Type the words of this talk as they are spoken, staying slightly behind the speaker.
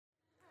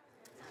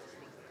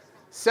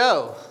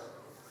So,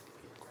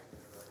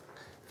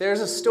 there's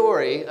a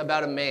story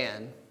about a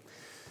man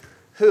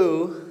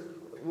who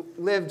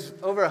lived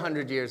over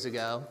 100 years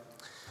ago.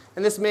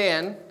 And this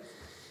man,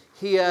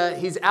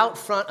 he's out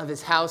front of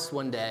his house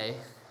one day,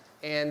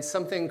 and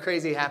something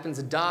crazy happens.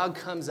 A dog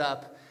comes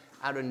up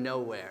out of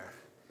nowhere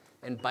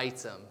and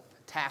bites him,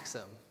 attacks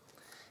him.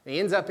 And he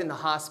ends up in the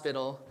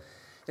hospital.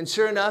 And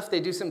sure enough, they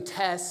do some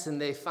tests,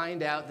 and they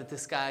find out that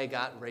this guy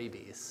got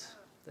rabies.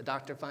 The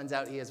doctor finds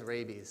out he has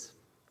rabies.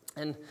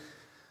 And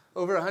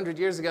over 100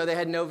 years ago, they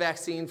had no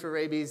vaccine for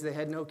rabies. They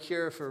had no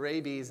cure for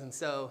rabies. And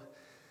so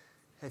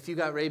if you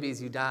got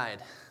rabies, you died.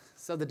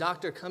 So the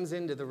doctor comes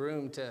into the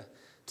room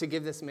to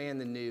give this man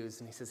the news.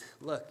 And he says,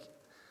 look,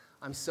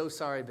 I'm so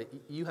sorry, but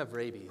you have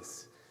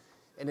rabies.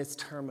 And it's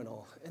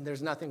terminal. And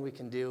there's nothing we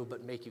can do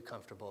but make you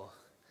comfortable.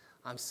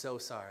 I'm so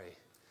sorry.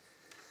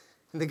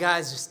 And the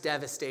guy's just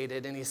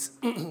devastated. And he's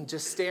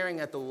just staring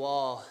at the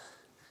wall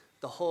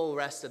the whole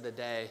rest of the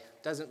day.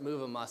 Doesn't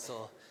move a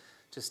muscle.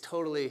 Just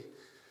totally...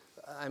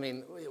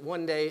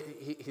 one day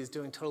he's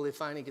doing totally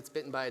fine. He gets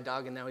bitten by a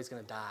dog, and now he's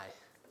going to die.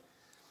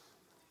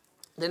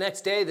 The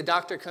next day, the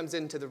doctor comes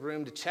into the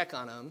room to check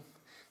on him,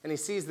 and he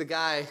sees the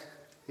guy.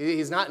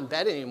 He's not in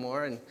bed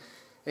anymore, and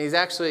he's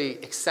actually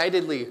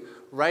excitedly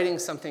writing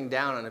something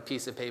down on a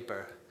piece of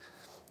paper.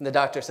 And the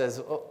doctor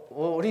says, well,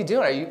 what are you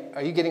doing?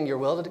 Are you getting your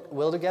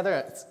will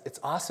together? It's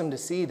awesome to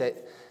see that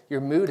your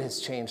mood has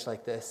changed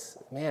like this.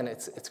 Man,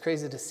 it's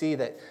crazy to see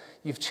that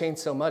you've changed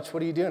so much.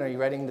 What are you doing? Are you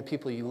writing the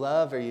people you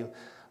love? Are you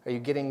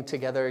getting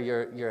together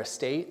your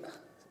estate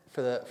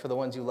for the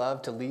ones you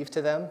love to leave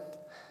to them?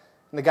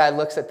 And the guy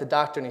looks at the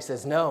doctor and he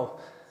says, no,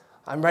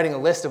 I'm writing a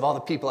list of all the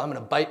people I'm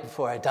going to bite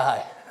before I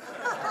die.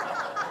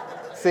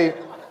 See,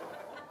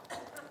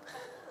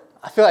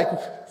 I feel like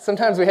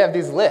sometimes we have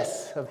these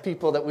lists of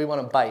people that we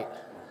want to bite,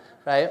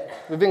 right?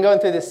 We've been going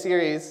through this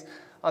series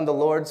on the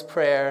Lord's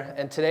Prayer,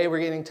 and today we're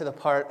getting to the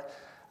part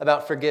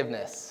about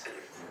forgiveness.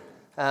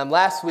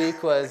 Last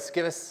week was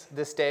give us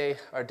this day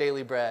our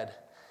daily bread.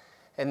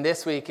 And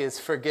this week is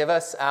forgive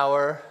us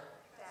our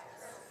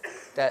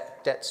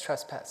debts,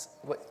 trespass.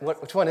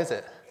 Which one is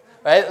it?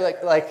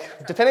 Right?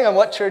 Like depending on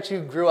what church you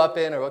grew up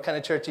in or what kind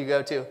of church you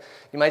go to,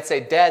 you might say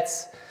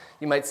debts.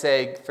 You might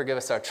say forgive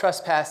us our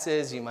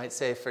trespasses. You might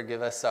say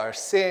forgive us our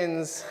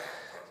sins.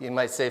 You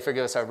might say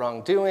forgive us our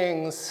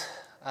wrongdoings.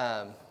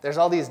 There's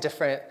all these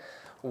different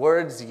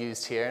words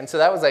used here. And so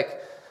that was like,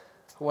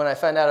 when I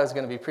found out I was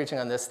going to be preaching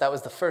on this, that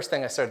was the first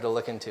thing I started to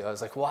look into. I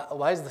was like,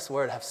 why does this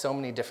word have so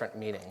many different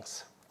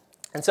meanings?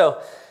 And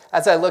so,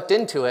 as I looked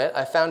into it,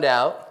 I found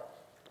out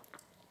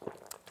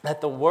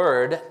that the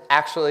word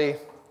actually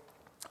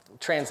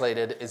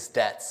translated is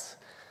debts.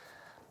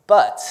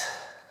 But,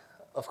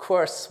 of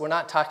course, we're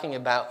not talking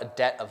about a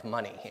debt of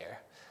money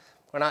here.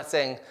 We're not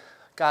saying,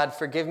 God,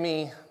 forgive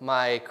me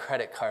my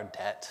credit card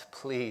debt,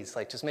 please,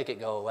 just make it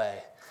go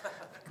away.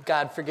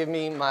 God, forgive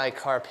me my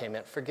car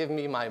payment, forgive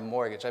me my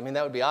mortgage.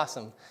 That would be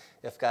awesome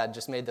if God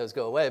just made those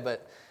go away,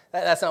 but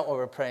that's not what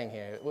we're praying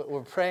here.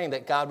 We're praying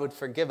that God would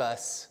forgive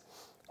us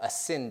a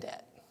sin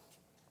debt.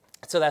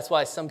 So that's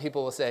why some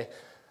people will say,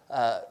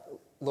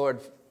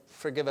 Lord,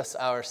 forgive us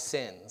our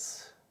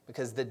sins,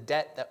 because the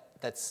debt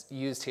that's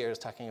used here is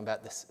talking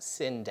about this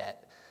sin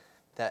debt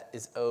that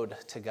is owed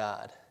to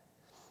God.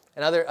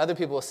 And other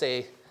people will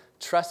say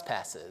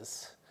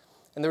trespasses.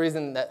 And the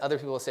reason that other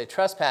people will say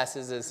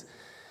trespasses is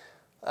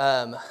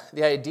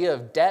the idea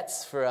of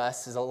debts for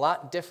us is a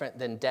lot different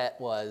than debt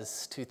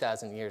was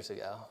 2,000 years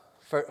ago.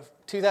 For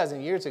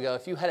 2,000 years ago,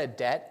 if you had a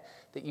debt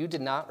that you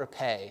did not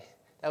repay,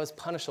 that was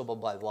punishable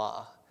by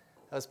law.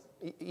 That was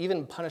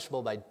even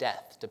punishable by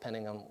death,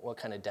 depending on what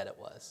kind of debt it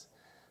was.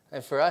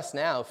 And for us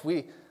now, if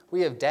we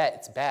have debt,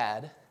 it's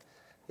bad.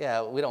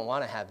 Yeah, we don't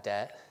want to have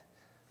debt.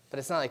 But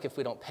it's not like if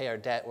we don't pay our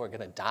debt, we're going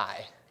to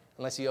die,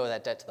 unless you owe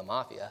that debt to the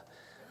mafia.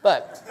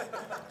 But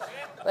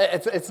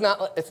it's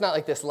not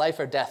like this life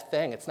or death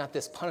thing. It's not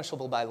this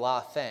punishable by law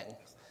thing.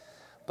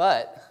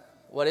 But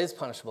what is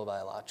punishable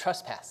by law?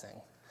 Trespassing.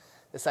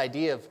 This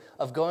idea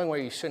of going where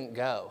you shouldn't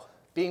go,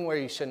 being where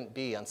you shouldn't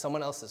be on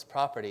someone else's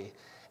property,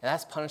 and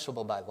that's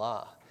punishable by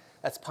law.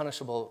 That's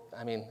punishable,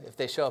 if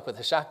they show up with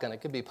a shotgun, it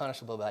could be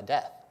punishable by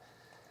death.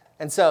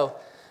 And so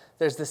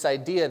there's this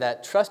idea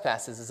that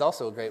trespasses is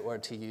also a great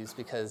word to use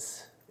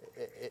because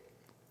it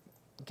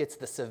gets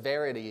the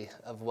severity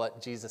of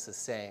what Jesus is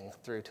saying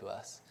through to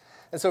us.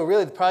 And so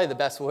really probably the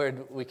best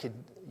word we could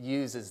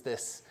use is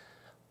this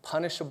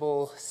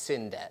punishable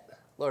sin debt.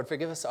 Lord,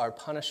 forgive us our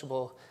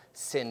punishable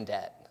sin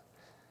debt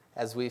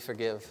as we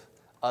forgive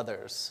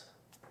others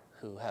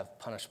who have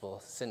punishable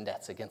sin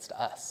debts against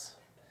us.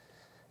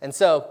 And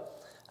so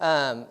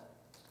I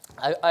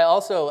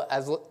also,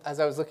 as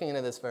I was looking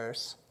into this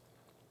verse,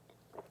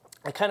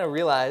 I kind of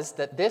realized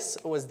that this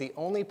was the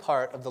only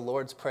part of the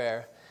Lord's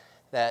Prayer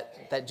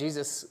that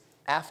Jesus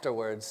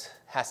afterwards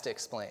has to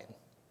explain.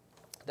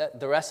 That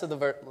the rest of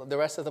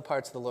the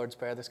parts of the Lord's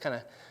Prayer, there's kind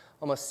of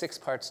almost 6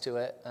 parts to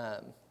it,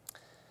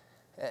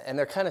 and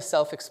they're kind of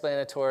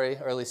self-explanatory,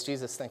 or at least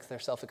Jesus thinks they're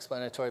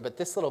self-explanatory, but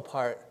this little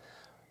part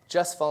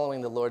just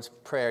following the Lord's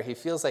Prayer, he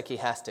feels like he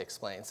has to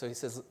explain. So he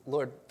says,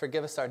 Lord,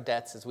 forgive us our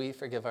debts as we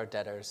forgive our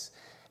debtors,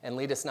 and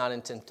lead us not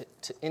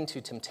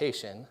into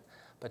temptation,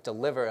 but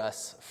deliver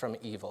us from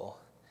evil.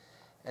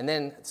 And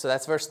then, so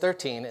that's verse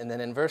 13, and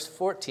then in verse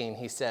 14,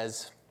 he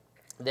says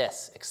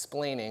this,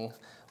 explaining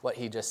what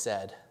he just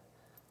said.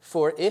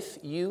 For if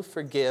you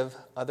forgive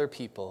other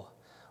people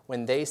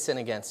when they sin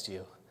against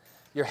you,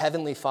 your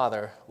heavenly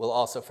Father will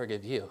also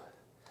forgive you.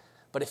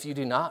 But if you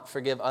do not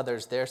forgive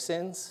others their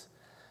sins,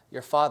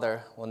 your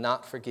Father will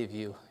not forgive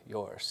you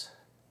yours.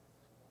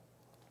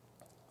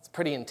 It's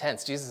pretty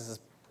intense. Jesus is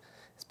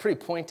pretty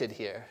pointed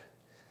here.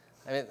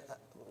 I mean,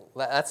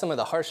 that's some of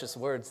the harshest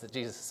words that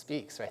Jesus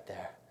speaks right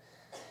there.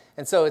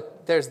 And so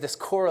there's this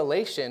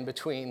correlation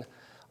between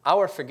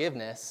our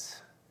forgiveness,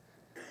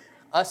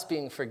 us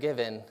being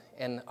forgiven,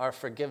 and our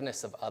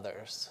forgiveness of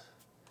others.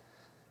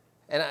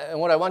 And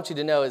what I want you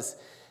to know is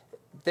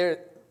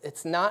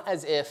it's not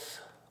as if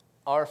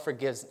our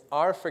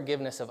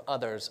forgiveness of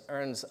others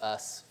earns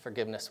us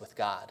forgiveness with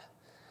God.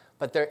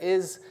 But there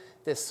is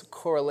this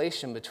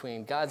correlation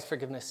between God's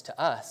forgiveness to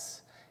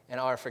us and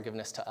our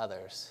forgiveness to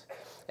others.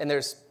 And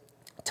there's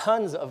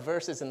tons of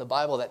verses in the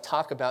Bible that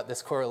talk about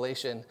this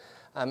correlation.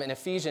 In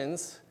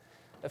Ephesians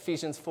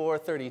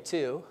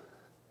 4:32,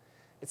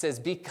 it says,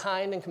 be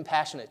kind and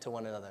compassionate to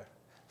one another,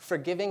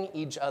 forgiving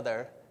each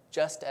other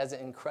just as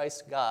in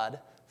Christ God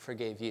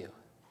forgave you.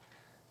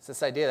 It's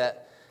this idea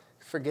that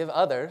forgive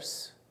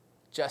others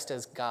just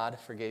as God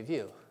forgave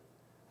you.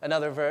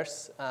 Another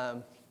verse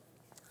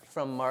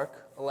from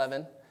Mark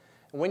 11.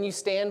 When you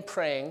stand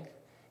praying,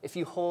 if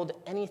you hold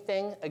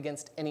anything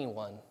against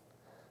anyone,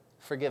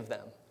 forgive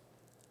them,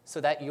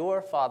 so that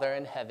your Father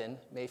in heaven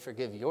may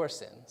forgive your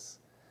sins.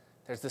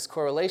 There's this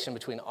correlation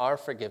between our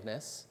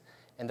forgiveness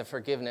and the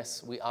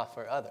forgiveness we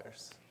offer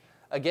others.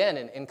 Again,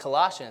 in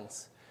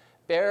Colossians,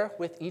 bear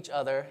with each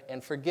other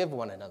and forgive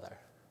one another.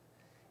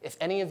 If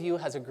any of you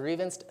has a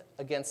grievance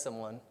against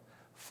someone,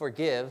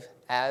 forgive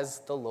as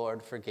the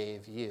Lord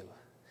forgave you.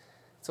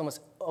 It's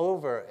almost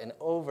over and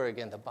over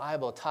again. The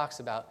Bible talks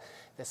about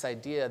this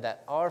idea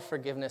that our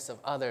forgiveness of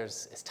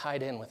others is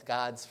tied in with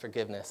God's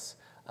forgiveness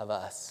of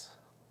us.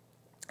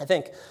 I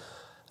think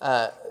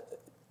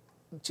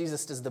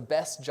Jesus does the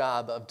best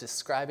job of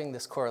describing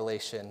this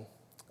correlation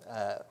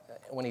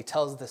when he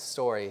tells this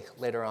story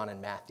later on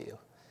in Matthew.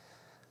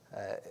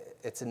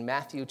 It's in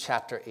Matthew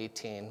chapter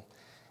 18.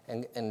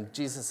 And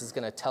Jesus is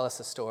going to tell us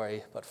a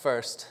story, but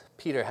first,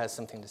 Peter has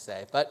something to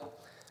say. But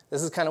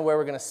this is kind of where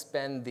we're going to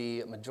spend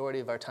the majority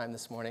of our time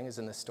this morning, is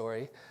in this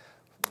story.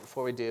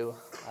 Before we do,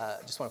 I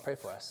just want to pray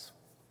for us.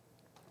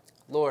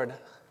 Lord,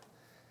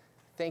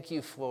 thank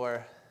you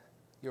for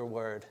your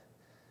word.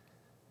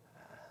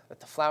 That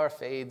the flower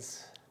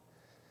fades,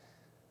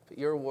 but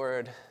your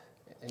word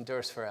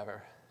endures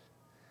forever.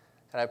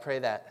 And I pray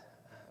that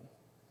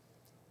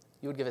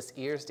you would give us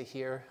ears to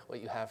hear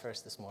what you have for us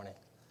this morning.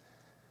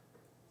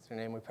 In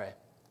your name we pray.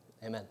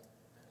 Amen.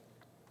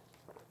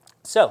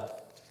 So,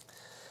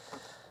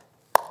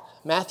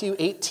 Matthew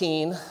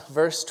 18,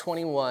 verse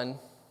 21,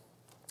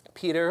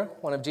 Peter,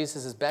 one of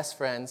Jesus' best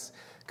friends,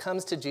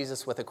 comes to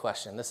Jesus with a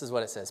question. This is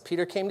what it says.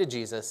 Peter came to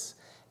Jesus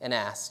and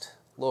asked,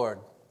 Lord,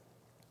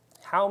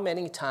 how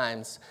many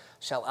times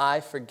shall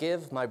I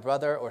forgive my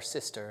brother or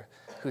sister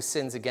who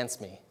sins against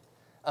me?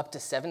 Up to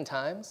 7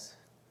 times?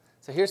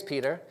 So here's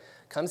Peter,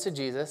 comes to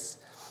Jesus,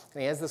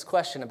 and he has this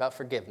question about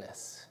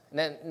forgiveness.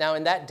 Now,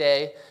 in that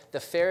day, the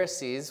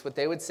Pharisees, what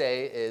they would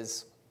say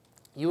is,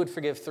 you would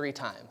forgive 3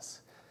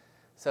 times.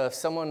 So if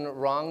someone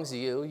wrongs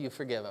you, you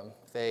forgive them.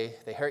 If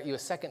they hurt you a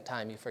second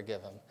time, you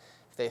forgive them.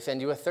 If they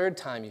offend you a third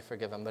time, you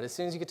forgive them. But as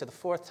soon as you get to the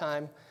 4th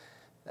time,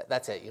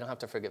 that's it. You don't have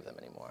to forgive them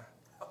anymore.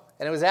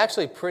 And it was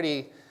actually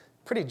pretty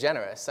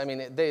generous. I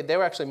mean, they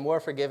were actually more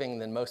forgiving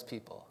than most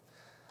people,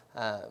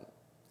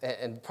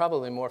 and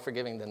probably more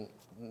forgiving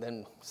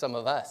than some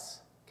of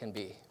us can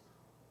be.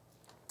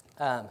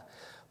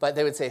 But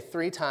they would say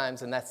 3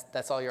 times, and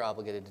that's all you're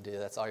obligated to do.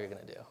 That's all you're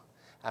going to do.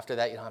 After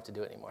that, you don't have to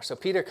do it anymore. So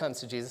Peter comes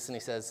to Jesus, and he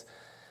says,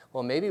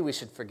 well, maybe we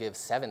should forgive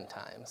 7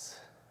 times.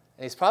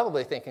 And he's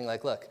probably thinking,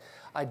 like, look,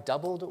 I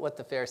doubled what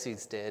the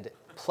Pharisees did,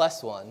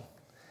 plus 1.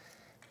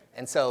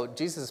 And so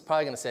Jesus is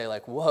probably going to say,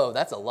 like, whoa,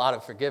 that's a lot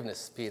of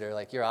forgiveness, Peter.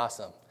 Like, you're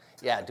awesome.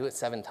 Yeah, do it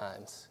 7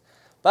 times.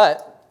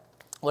 But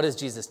what does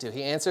Jesus do?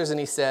 He answers, and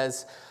he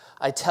says,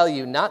 I tell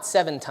you, not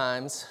 7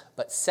 times,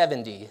 but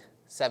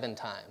 77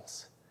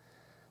 times.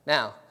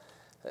 Now,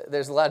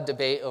 there's a lot of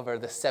debate over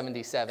the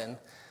 77.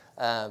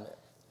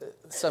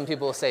 Some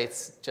people will say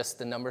it's just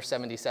the number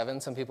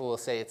 77. Some people will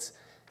say it's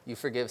you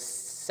forgive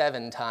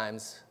 7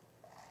 times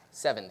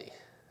 70,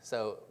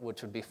 so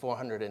which would be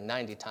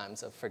 490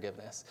 times of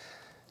forgiveness.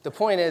 The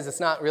point is, it's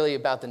not really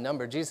about the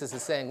number. Jesus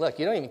is saying, look,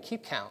 you don't even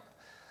keep count.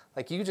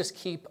 Like, you just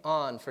keep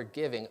on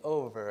forgiving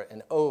over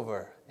and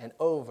over and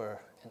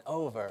over and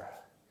over.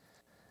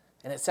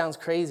 And it sounds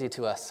crazy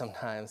to us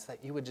sometimes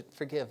that you would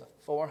forgive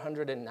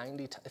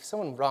 490 times. If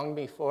someone wronged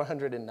me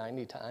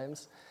 490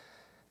 times,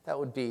 that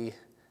would be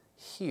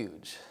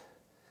huge.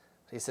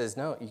 But he says,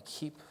 no, you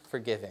keep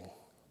forgiving.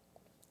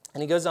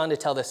 And he goes on to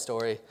tell this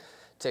story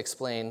to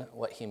explain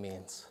what he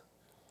means.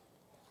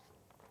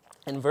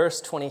 In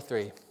verse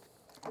 23,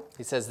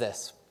 he says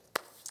this: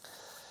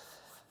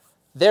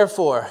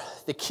 "Therefore,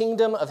 the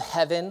kingdom of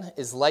heaven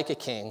is like a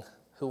king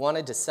who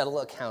wanted to settle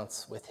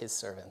accounts with his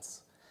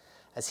servants.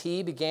 As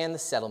he began the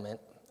settlement,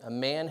 a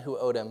man who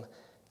owed him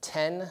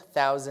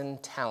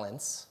 10,000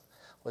 talents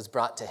was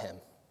brought to him.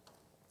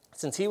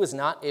 Since he was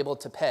not able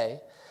to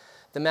pay,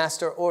 the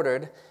master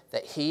ordered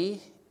that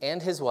he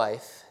and his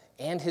wife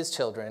and his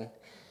children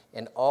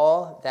and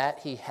all that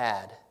he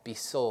had be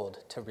sold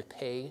to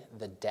repay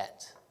the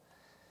debt."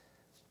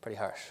 Pretty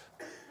harsh.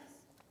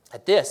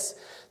 At this,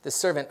 the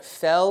servant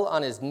fell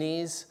on his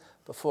knees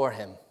before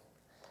him,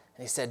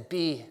 and he said,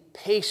 "Be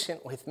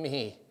patient with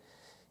me,"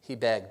 he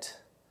begged,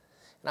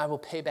 "and I will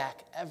pay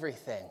back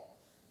everything."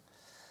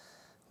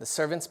 The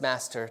servant's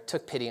master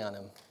took pity on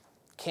him,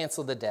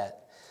 canceled the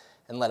debt,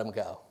 and let him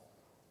go.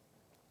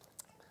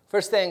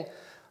 First thing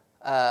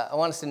I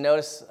want us to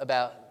notice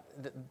about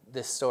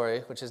this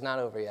story, which is not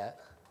over yet,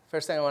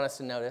 first thing I want us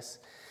to notice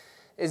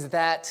is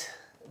that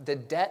the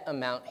debt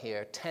amount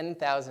here,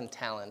 10,000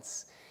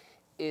 talents,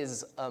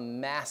 is a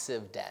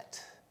massive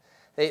debt.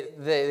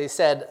 They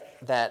said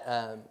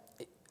that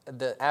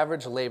the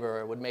average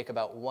laborer would make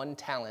about 1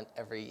 talent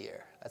every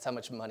year. That's how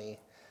much money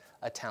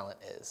a talent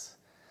is.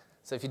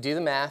 So if you do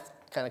the math,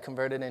 kind of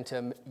convert it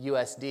into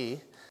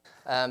USD,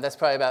 that's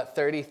probably about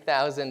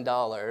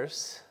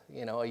 $30,000,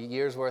 a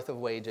year's worth of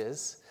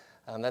wages.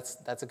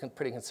 That's a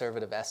pretty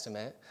conservative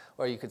estimate.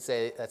 Or you could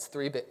say that's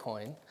 3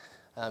 Bitcoin,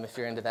 if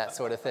you're into that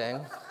sort of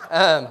thing.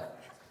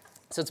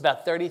 So it's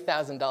about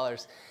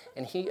 $30,000,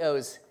 and he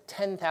owes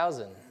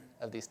 10,000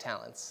 of these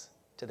talents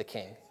to the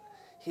king.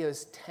 He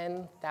owes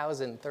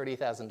 $10,000,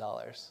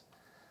 $30,000.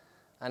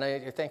 I know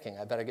you're thinking,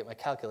 I better get my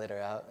calculator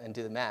out and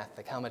do the math.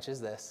 Like, how much is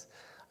this?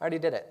 I already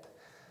did it.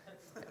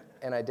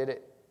 And I did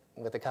it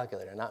with a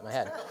calculator, not in my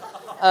head.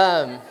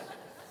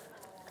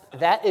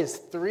 That is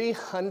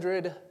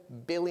 $300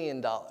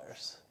 billion.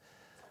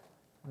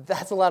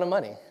 That's a lot of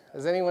money.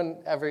 Has anyone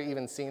ever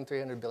even seen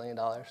 $300 billion?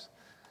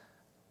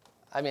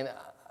 I mean,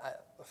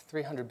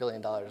 $300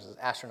 billion is an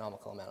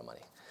astronomical amount of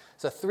money.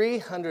 So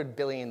 $300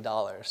 billion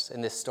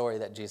in this story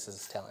that Jesus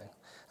is telling.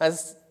 Now,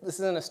 this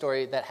isn't a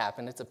story that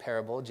happened. It's a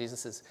parable.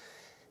 Jesus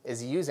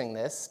is using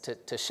this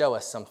to show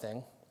us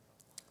something.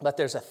 But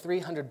there's a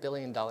 $300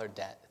 billion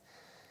debt.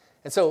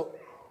 And so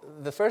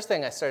the first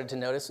thing I started to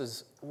notice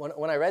was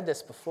when I read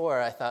this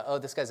before, I thought, oh,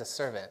 this guy's a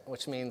servant,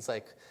 which means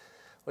what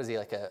is he,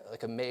 like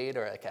a maid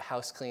or like a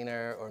house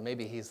cleaner, or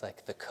maybe he's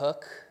like the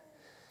cook.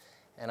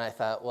 And I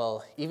thought,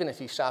 well, even if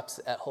he shops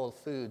at Whole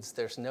Foods,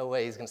 there's no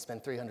way he's going to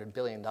spend $300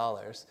 billion.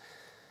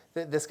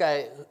 This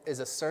guy is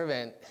a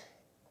servant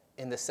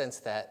in the sense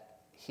that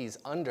he's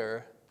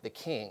under the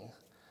king,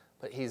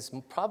 but he's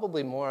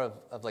probably more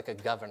of like a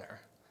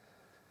governor.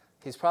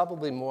 He's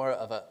probably more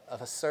of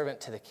a servant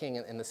to the king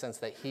in the sense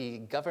that he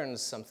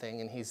governs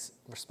something and he's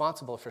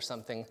responsible for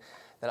something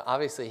that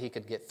obviously he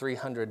could get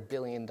 $300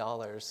 billion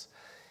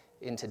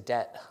into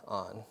debt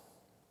on.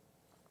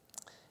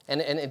 And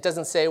it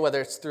doesn't say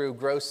whether it's through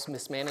gross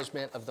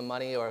mismanagement of the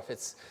money or if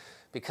it's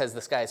because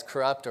this guy is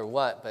corrupt or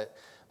what,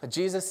 but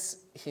Jesus,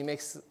 he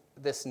makes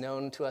this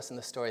known to us in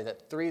the story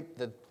that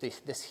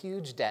this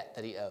huge debt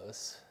that he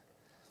owes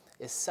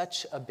is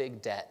such a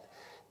big debt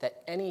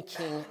that any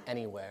king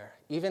anywhere,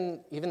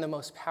 even the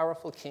most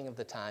powerful king of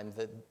the time,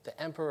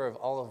 the emperor of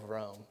all of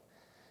Rome,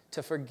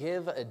 to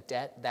forgive a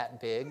debt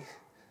that big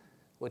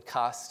would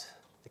cost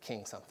the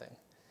king something.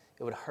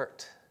 It would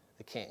hurt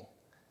the king.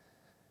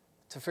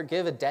 To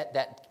forgive a debt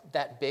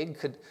that big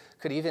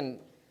could even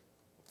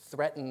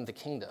threaten the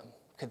kingdom,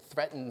 could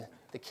threaten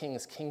the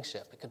king's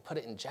kingship. It could put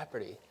it in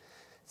jeopardy.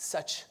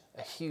 Such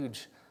a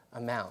huge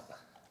amount.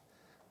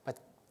 But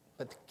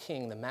the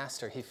king, the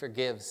master, he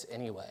forgives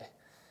anyway.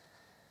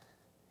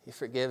 He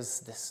forgives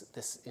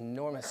this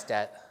enormous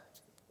debt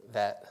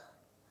that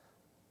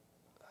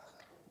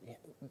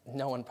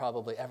no one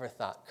probably ever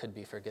thought could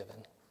be forgiven.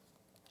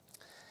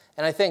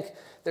 And I think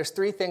there's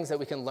 3 things that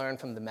we can learn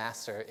from the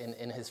master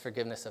in his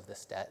forgiveness of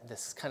this debt,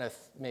 this kind of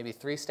maybe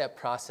 3-step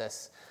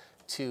process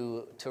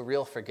to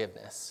real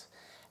forgiveness.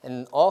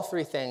 And all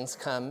 3 things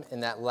come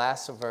in that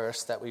last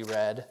verse that we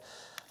read,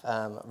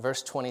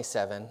 verse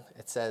 27.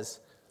 It says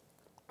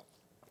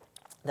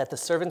that the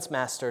servant's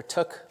master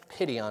took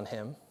pity on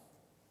him,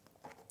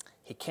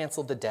 he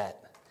canceled the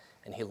debt,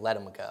 and he let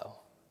him go.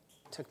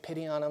 Took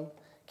pity on him,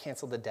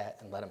 canceled the debt,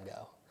 and let him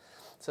go.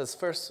 So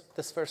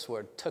this first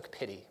word, took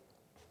pity.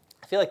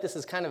 I feel like this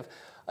is kind of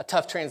a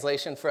tough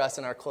translation for us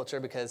in our culture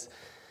because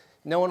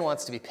no one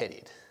wants to be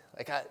pitied.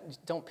 Like,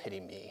 don't pity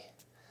me.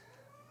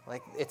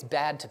 Like, it's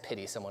bad to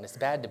pity someone. It's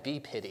bad to be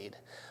pitied.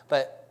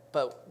 But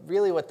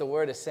really what the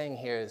word is saying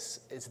here is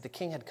the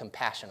king had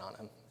compassion on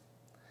him.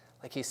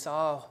 Like, he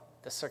saw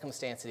the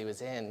circumstance that he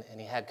was in, and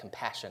he had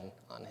compassion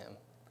on him.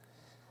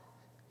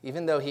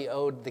 Even though he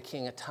owed the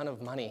king a ton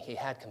of money, he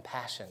had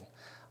compassion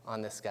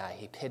on this guy.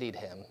 He pitied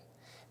him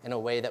in a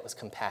way that was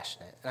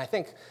compassionate. And I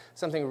think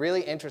something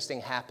really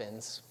interesting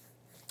happens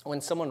when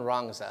someone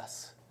wrongs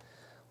us.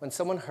 when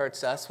someone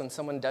hurts us, when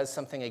someone does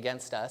something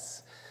against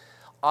us,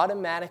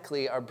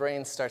 automatically our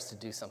brain starts to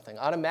do something.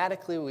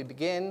 Automatically we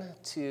begin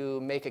to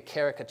make a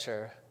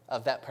caricature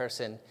of that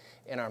person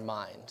in our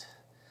mind.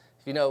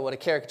 If you know what a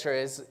caricature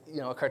is,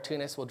 a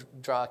cartoonist will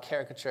draw a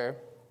caricature,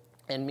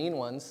 and mean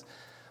ones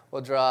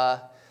will draw,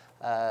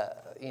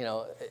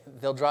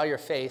 they'll draw your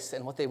face,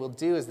 and what they will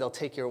do is they'll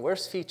take your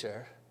worst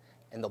feature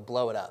and they'll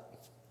blow it up.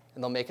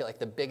 And they'll make it like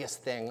the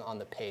biggest thing on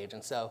the page.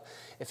 And so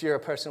if you're a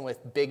person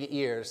with big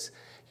ears,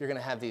 you're going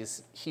to have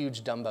these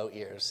huge Dumbo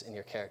ears in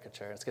your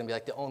caricature. It's going to be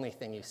like the only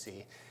thing you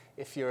see.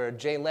 If you're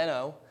Jay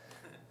Leno,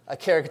 a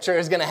caricature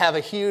is going to have a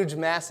huge,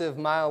 massive,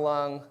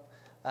 mile-long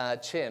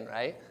chin,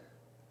 right?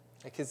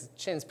 Like his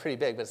chin's pretty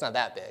big, but it's not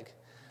that big.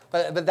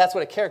 But that's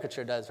what a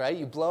caricature does, right?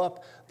 You blow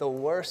up the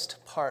worst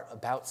part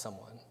about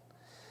someone.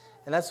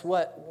 And that's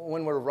what,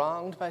 when we're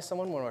wronged by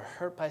someone, when we're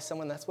hurt by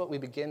someone, that's what we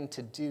begin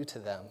to do to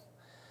them.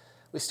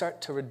 We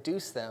start to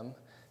reduce them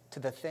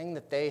to the thing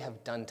that they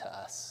have done to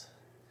us.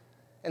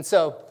 And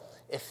so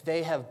if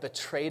they have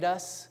betrayed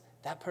us,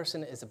 that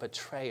person is a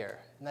betrayer.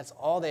 And that's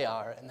all they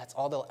are, and that's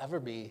all they'll ever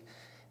be.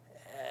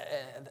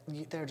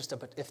 They're just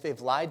if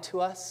they've lied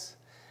to us,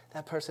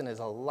 that person is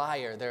a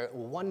liar. They're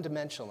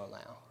one-dimensional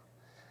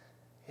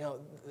now.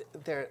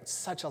 They're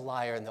such a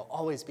liar, and they'll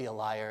always be a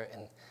liar,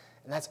 and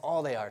that's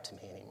all they are to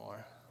me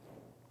anymore.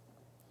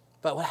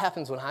 But what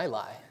happens when I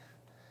lie?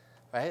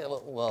 Right?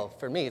 Well,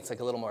 for me, it's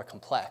like a little more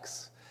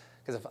complex.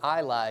 Because if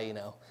I lie,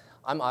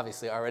 I'm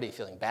obviously already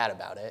feeling bad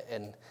about it.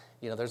 And,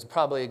 there's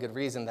probably a good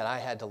reason that I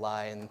had to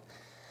lie.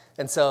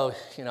 And so,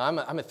 I'm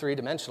a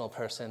three-dimensional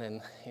person.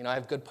 And, I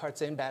have good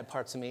parts and bad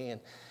parts of me.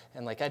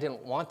 And like, I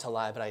didn't want to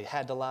lie, but I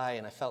had to lie.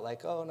 And I felt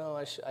like, oh, no,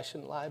 I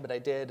shouldn't lie, but I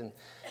did. And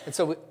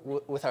so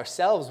with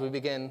ourselves, we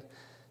begin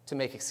to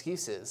make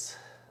excuses.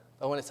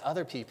 But when it's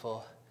other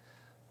people,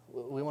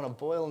 we want to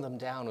boil them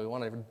down. We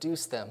want to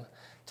reduce them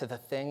to the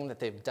thing that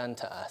they've done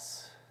to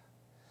us.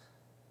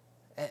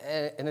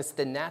 And it's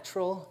the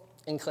natural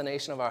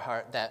inclination of our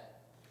heart that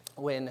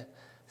when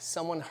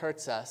someone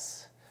hurts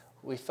us,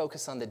 we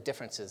focus on the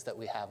differences that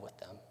we have with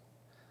them.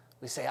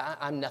 We say,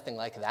 I'm nothing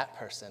like that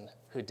person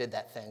who did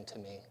that thing to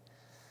me.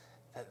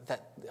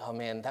 Oh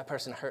man, that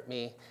person hurt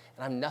me,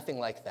 and I'm nothing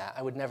like that.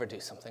 I would never do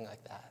something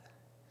like that.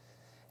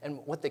 And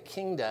what the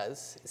king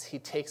does is he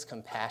takes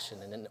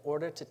compassion, and in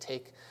order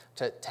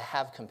to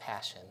have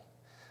compassion,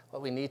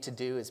 what we need to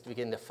do is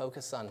begin to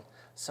focus on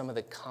some of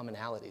the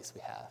commonalities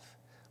we have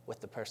with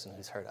the person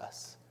who's hurt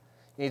us.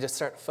 You need to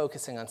start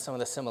focusing on some of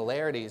the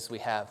similarities we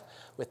have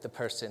with the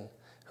person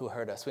who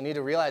hurt us. We need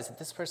to realize that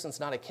this person's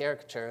not a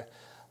caricature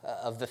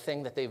of the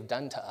thing that they've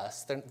done to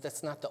us.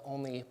 That's not the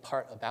only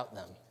part about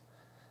them.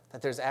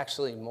 That there's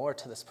actually more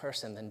to this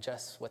person than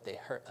just what they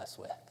hurt us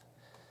with.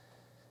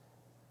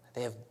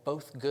 They have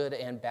both good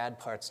and bad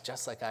parts,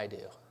 just like I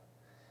do.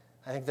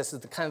 I think this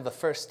is kind of the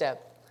first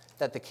step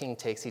that the king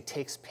takes. He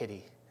takes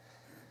pity.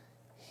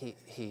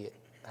 He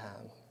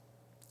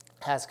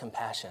has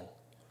compassion.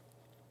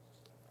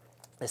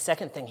 The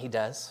second thing he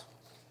does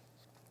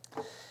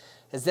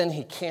is then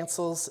he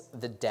cancels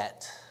the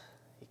debt.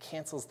 He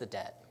cancels the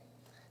debt.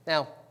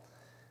 Now,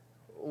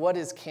 what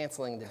does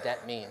canceling the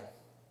debt mean?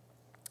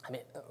 I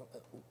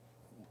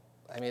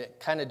mean, it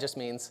kind of just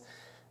means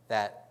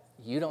that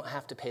you don't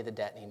have to pay the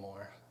debt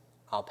anymore.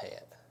 I'll pay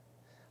it.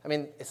 I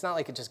mean, it's not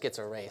like it just gets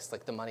erased,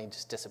 like the money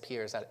just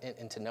disappears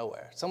into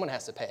nowhere. Someone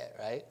has to pay it,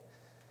 right?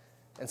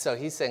 And so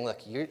he's saying, look,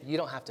 you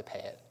don't have to pay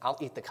it. I'll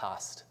eat the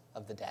cost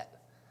of the debt.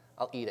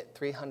 I'll eat it,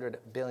 $300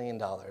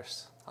 billion.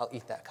 I'll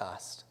eat that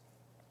cost.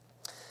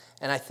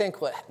 And I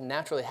think what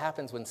naturally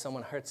happens when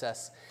someone hurts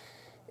us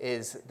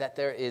is that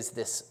there is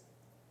this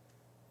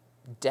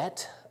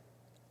debt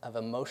of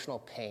emotional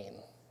pain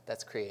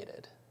that's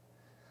created.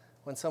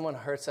 When someone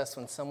hurts us,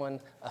 when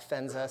someone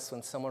offends us,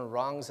 when someone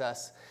wrongs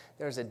us,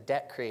 there's a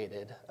debt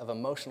created of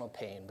emotional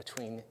pain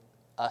between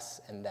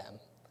us and them.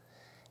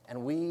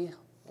 And we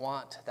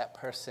want that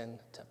person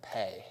to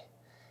pay.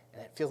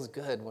 And it feels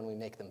good when we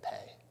make them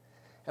pay.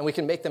 And we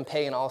can make them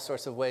pay in all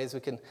sorts of ways. We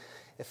can,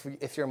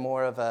 if you're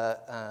more of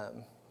a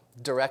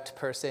direct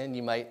person,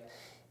 you might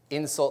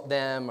insult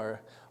them or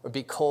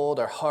be cold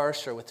or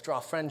harsh or withdraw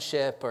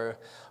friendship or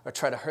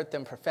try to hurt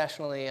them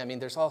professionally. I mean,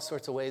 there's all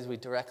sorts of ways we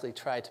directly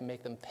try to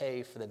make them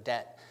pay for the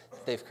debt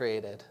that they've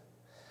created.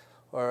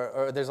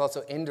 Or there's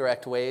also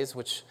indirect ways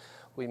which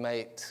we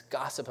might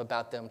gossip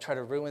about them, try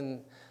to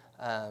ruin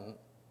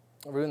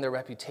their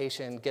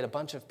reputation, get a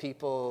bunch of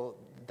people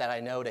that I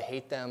know to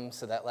hate them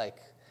so that,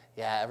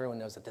 everyone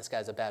knows that this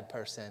guy's a bad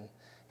person.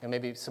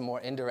 Maybe some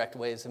more indirect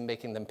ways of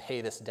making them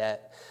pay this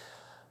debt.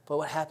 But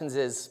what happens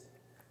is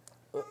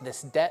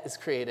this debt is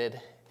created,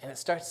 and it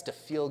starts to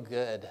feel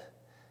good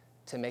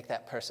to make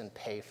that person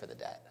pay for the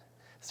debt.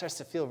 It starts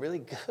to feel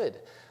really good.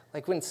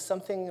 Like when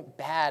something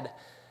bad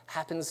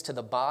happens to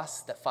the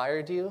boss that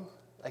fired you,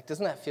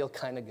 doesn't that feel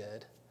kind of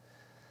good?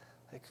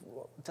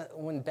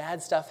 When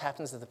bad stuff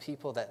happens to the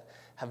people that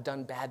have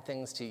done bad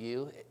things to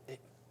you,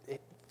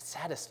 it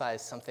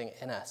satisfies something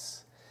in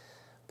us.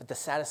 But the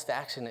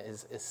satisfaction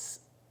is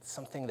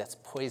something that's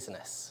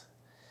poisonous.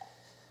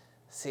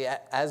 See,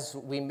 as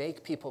we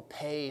make people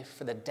pay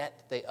for the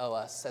debt they owe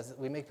us, as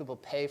we make people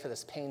pay for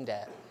this pain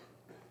debt,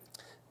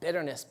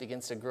 bitterness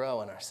begins to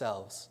grow in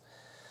ourselves.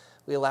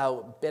 We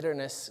allow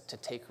bitterness to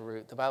take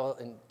root. The Bible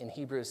in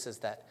Hebrews says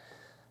that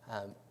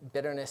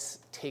bitterness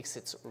takes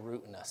its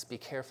root in us. Be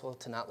careful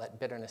to not let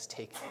bitterness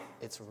take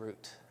its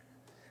root.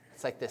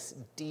 It's like this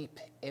deep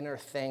inner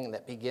thing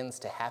that begins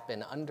to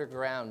happen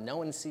underground. No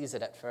one sees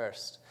it at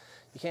first.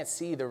 You can't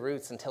see the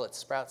roots until it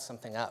sprouts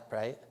something up,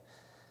 right?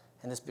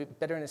 And this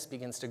bitterness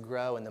begins to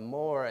grow, and the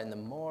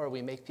more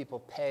we make people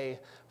pay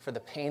for the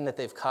pain that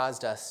they've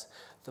caused us,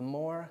 the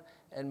more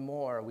and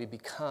more we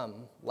become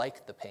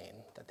like the pain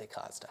that they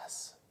caused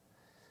us.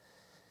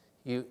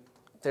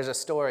 There's a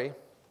story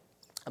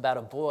about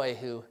a boy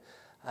who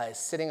is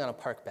sitting on a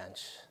park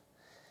bench,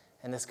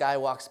 and this guy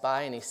walks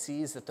by and he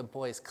sees that the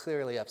boy is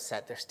clearly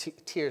upset. There's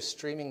tears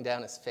streaming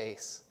down his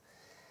face.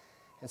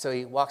 And so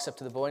he walks up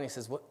to the boy and he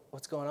says,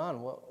 what's going on?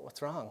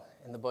 What's wrong?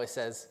 And the boy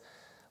says,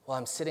 well,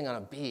 I'm sitting on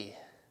a bee.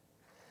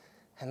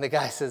 And the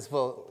guy says,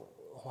 well,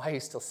 why are you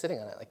still sitting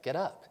on it? Like, get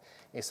up.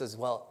 And he says,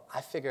 well,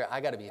 I figure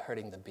I got to be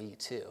hurting the bee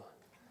too.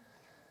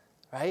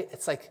 Right?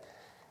 It's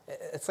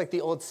like the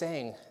old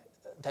saying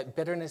that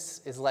bitterness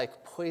is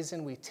like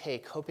poison we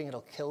take hoping it'll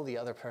kill the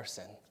other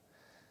person.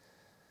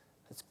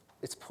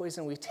 It's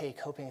poison we take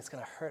hoping it's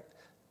going to hurt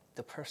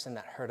the person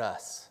that hurt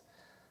us.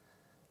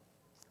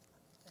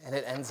 And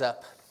it ends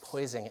up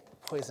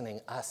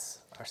poisoning us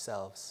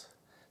ourselves.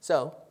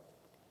 So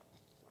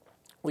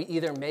we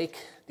either make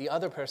the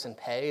other person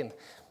pay and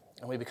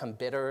we become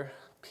bitter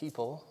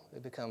people, we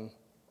become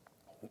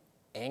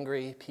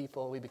angry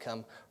people, we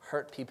become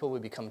hurt people, we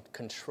become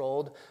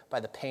controlled by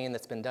the pain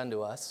that's been done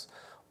to us,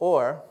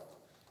 or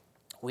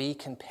we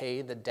can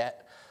pay the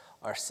debt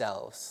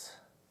ourselves.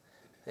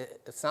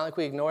 It's not like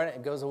we ignore it,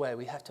 it goes away.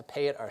 We have to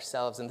pay it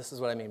ourselves, and this is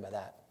what I mean by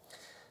that.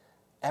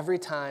 Every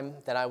time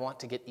that I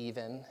want to get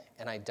even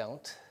and I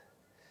don't,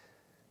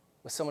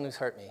 with someone who's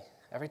hurt me,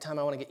 every time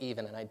I want to get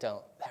even and I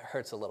don't, that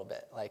hurts a little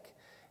bit. Like,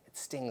 it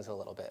stings a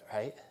little bit,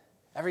 right?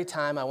 Every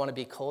time I want to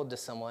be cold to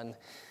someone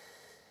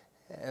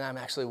and I'm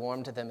actually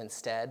warm to them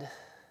instead,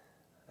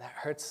 that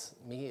hurts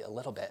me a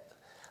little bit.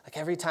 Like,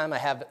 every time I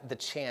have the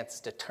chance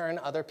to turn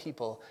other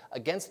people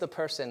against the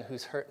person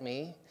who's hurt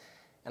me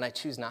and I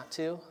choose not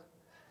to,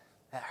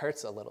 that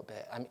hurts a little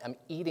bit. I'm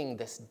eating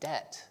this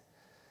debt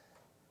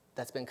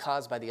that's been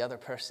caused by the other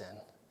person.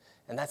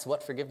 And that's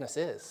what forgiveness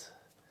is.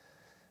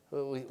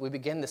 We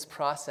begin this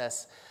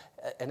process,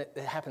 and it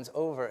happens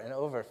over and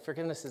over.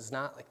 Forgiveness is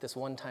not like this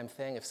one-time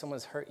thing. If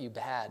someone's hurt you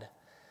bad,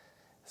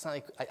 it's not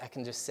like I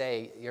can just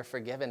say, you're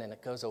forgiven, and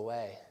it goes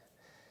away.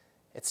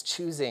 It's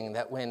choosing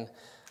that when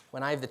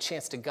I have the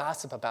chance to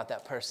gossip about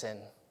that person,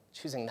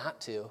 choosing not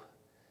to,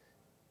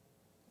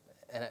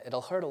 and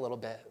it'll hurt a little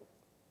bit,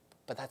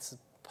 but that's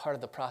part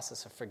of the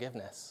process of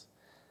forgiveness.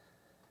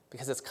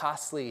 Because it's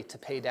costly to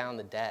pay down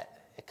the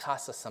debt. It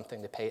costs us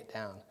something to pay it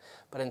down.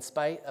 But in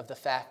spite of the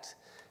fact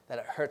that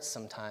it hurts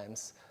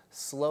sometimes,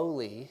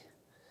 slowly,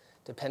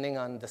 depending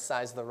on the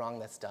size of the wrong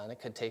that's done,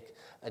 it could take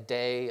a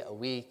day, a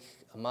week,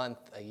 a month,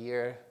 a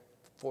year,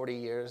 40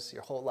 years,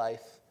 your whole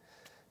life.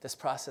 This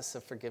process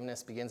of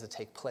forgiveness begins to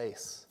take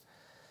place.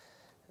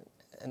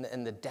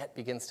 And the debt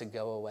begins to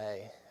go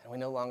away. And we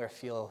no longer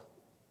feel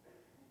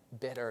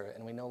bitter,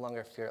 and we no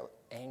longer feel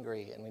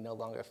angry, and we no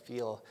longer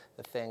feel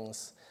the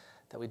things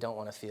that we don't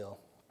want to feel.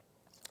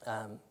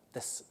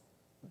 This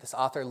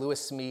author,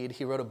 Lewis Smead,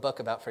 he wrote a book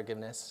about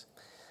forgiveness,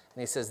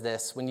 and he says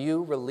this: when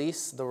you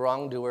release the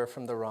wrongdoer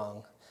from the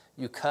wrong,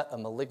 you cut a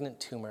malignant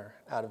tumor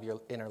out of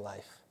your inner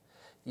life.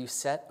 You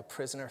set a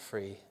prisoner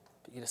free,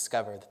 but you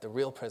discover that the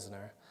real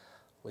prisoner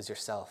was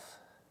yourself.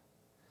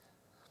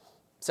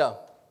 So,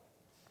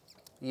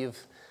 you've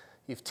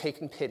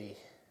taken pity.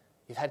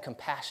 You've had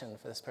compassion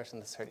for this person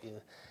that's hurt you.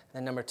 And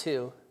then number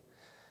two,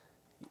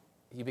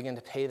 you begin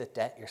to pay the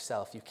debt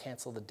yourself. You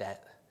cancel the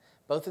debt.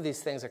 Both of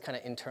these things are kind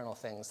of internal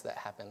things that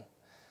happen.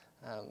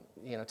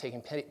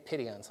 Taking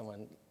pity on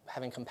someone,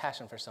 having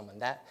compassion for someone,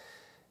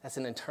 that's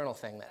an internal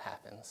thing that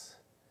happens.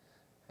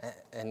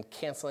 And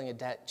canceling a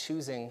debt,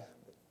 choosing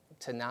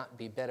to not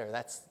be bitter,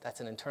 that's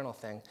an internal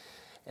thing.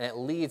 And it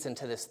leads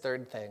into this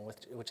third thing,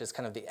 which is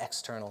kind of the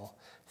external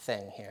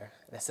thing here.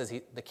 And it says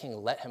the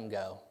king let him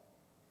go.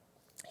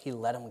 He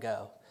let him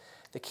go.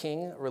 The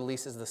king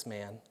releases this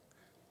man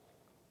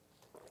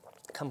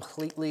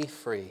completely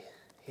free.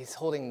 He's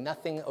holding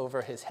nothing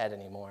over his head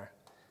anymore.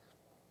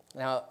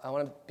 Now, I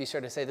want to be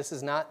sure to say this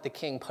is not the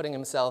king putting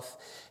himself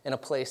in a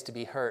place to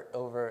be hurt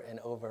over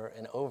and over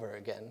and over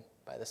again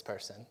by this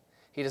person.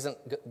 He doesn't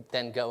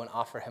then go and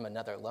offer him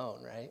another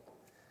loan, right?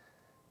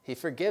 He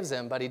forgives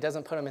him, but he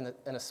doesn't put him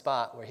in a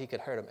spot where he could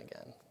hurt him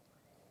again.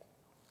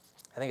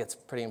 I think it's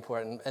pretty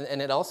important.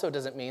 And it also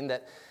doesn't mean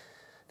that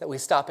we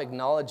stop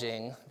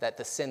acknowledging that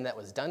the sin that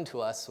was done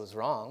to us was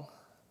wrong.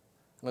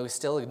 I mean, we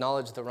still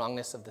acknowledge the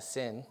wrongness of the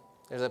sin.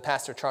 There's a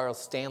pastor,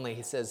 Charles Stanley,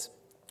 he says,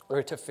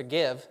 we're to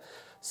forgive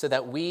so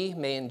that we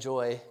may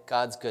enjoy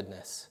God's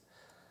goodness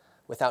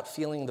without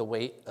feeling the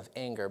weight of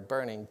anger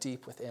burning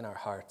deep within our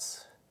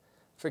hearts.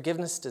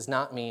 Forgiveness does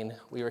not mean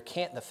we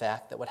recant the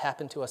fact that what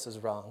happened to us is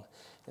wrong.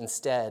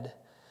 Instead,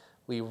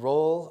 we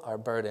roll our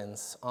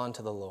burdens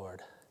onto the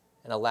Lord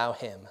and allow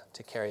him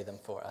to carry them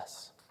for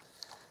us.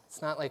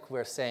 It's not like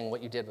we're saying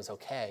what you did was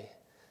okay.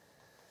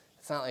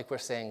 It's not like we're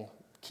saying,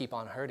 keep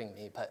on hurting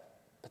me, but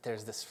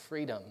there's this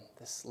freedom,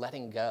 this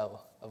letting go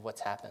of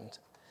what's happened.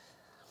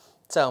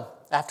 So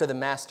after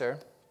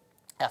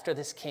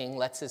this king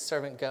lets his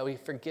servant go, he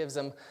forgives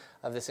him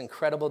of this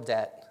incredible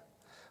debt.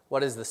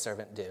 What does the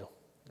servant do?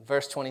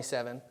 Verse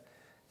 27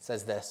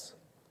 says this,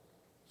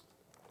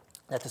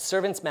 that the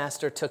servant's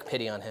master took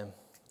pity on him,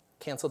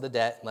 canceled the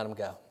debt, and let him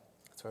go.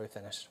 That's where we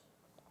finished.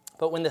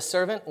 But when the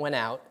servant went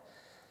out,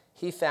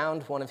 he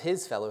found one of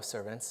his fellow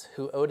servants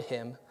who owed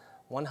him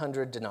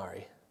 100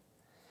 denarii.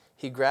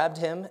 He grabbed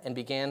him and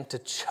began to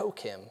choke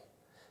him.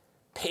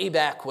 Pay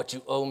back what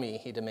you owe me,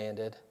 he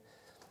demanded.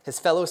 His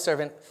fellow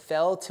servant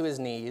fell to his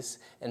knees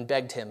and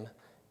begged him,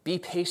 be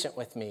patient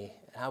with me,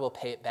 and I will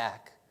pay it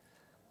back.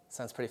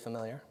 Sounds pretty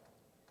familiar.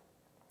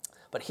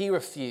 But he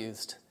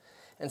refused.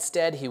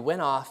 Instead, he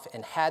went off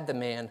and had the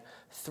man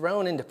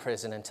thrown into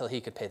prison until he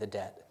could pay the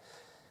debt.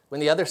 When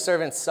the other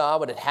servants saw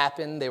what had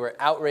happened, they were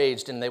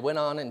outraged, and they went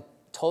on and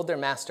told their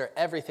master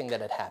everything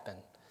that had happened.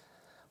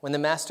 When the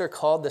master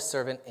called the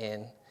servant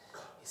in,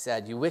 he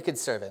said, you wicked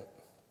servant,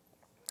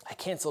 I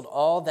canceled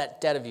all that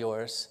debt of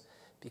yours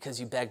because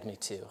you begged me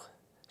to.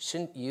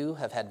 Shouldn't you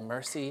have had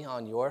mercy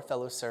on your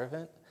fellow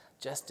servant,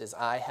 just as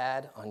I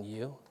had on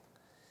you?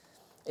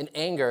 In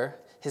anger,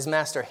 his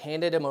master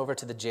handed him over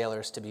to the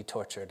jailers to be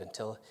tortured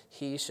until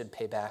he should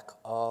pay back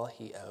all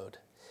he owed.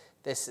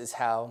 This is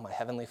how my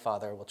heavenly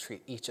Father will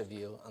treat each of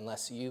you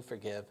unless you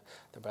forgive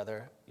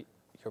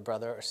your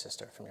brother or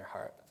sister from your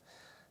heart.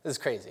 This is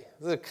crazy.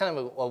 This is kind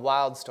of a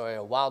wild story,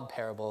 a wild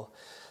parable.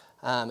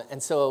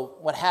 And so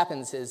what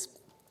happens is,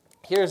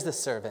 here's the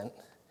servant,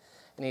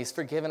 and he's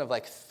forgiven of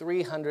like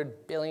 $300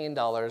 billion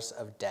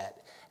of debt.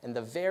 And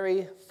the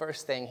very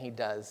first thing he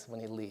does when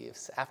he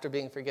leaves, after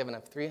being forgiven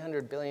of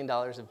 $300 billion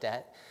of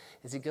debt,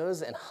 is he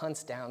goes and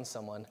hunts down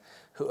someone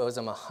who owes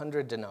him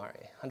 100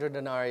 denarii. 100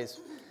 denarii is,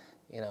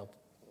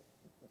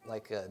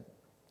 like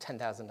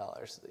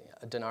 $10,000.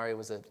 A denarii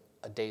was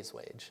a day's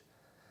wage.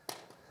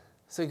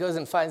 So he goes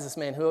and finds this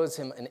man who owes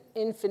him an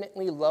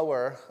infinitely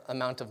lower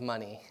amount of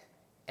money.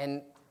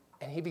 And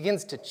he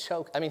begins to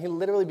choke. He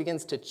literally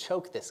begins to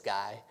choke this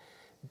guy,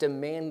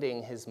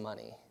 demanding his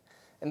money.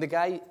 And the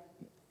guy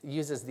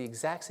uses the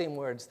exact same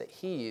words that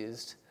he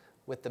used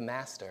with the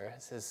master.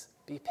 He says,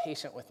 be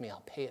patient with me,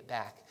 I'll pay it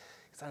back.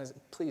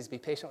 Please be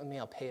patient with me,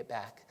 I'll pay it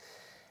back.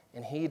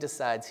 And he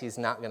decides he's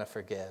not going to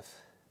forgive.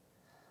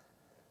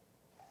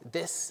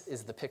 This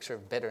is the picture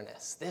of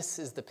bitterness. This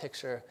is the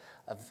picture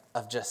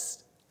of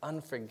just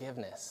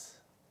unforgiveness.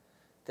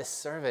 This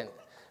servant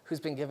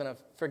who's been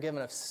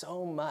forgiven of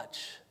so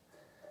much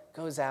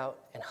goes out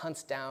and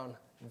hunts down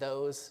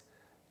those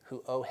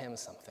who owe him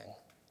something,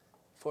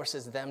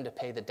 forces them to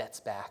pay the debts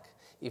back,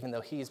 even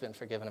though he's been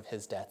forgiven of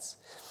his debts.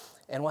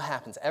 And what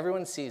happens?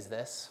 Everyone sees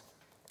this,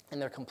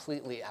 and they're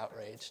completely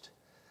outraged.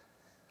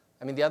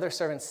 The other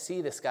servants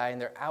see this guy,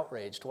 and they're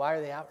outraged. Why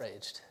are they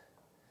outraged?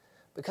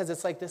 Because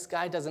it's like this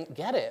guy doesn't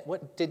get it.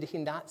 Did he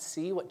not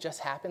see what just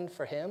happened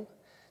for him?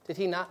 Did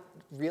he not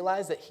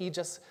realize that he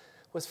just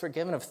was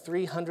forgiven of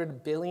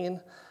 $300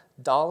 billion?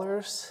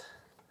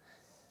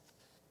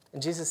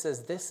 And Jesus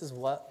says, this is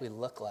what we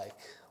look like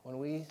when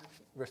we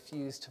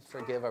refuse to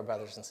forgive our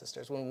brothers and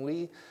sisters, when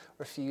we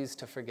refuse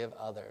to forgive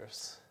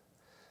others.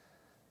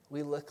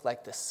 We look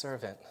like this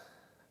servant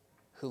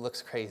who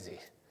looks crazy.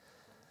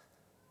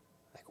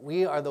 Like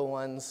we are the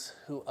ones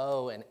who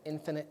owe an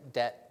infinite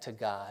debt to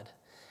God,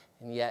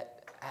 and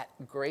yet at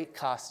great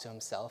cost to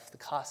himself, the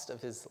cost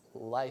of his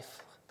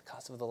life, the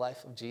cost of the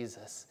life of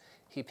Jesus,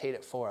 he paid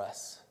it for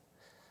us.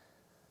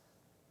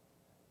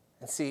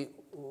 And see,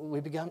 we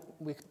begin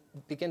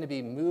to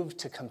be moved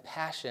to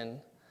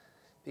compassion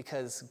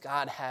because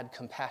God had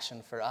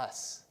compassion for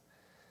us.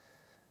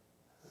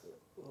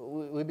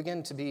 We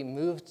begin to be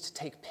moved to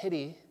take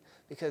pity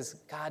because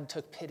God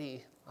took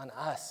pity on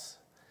us.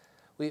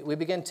 We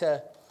begin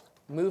to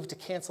move to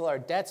cancel our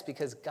debts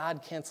because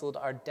God canceled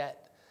our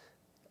debt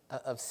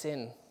of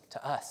sin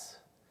to us.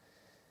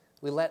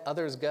 We let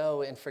others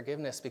go in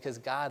forgiveness because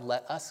God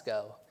let us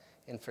go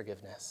in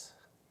forgiveness.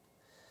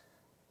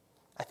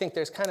 I think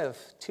there's kind of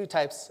two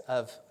types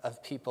of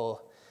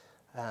people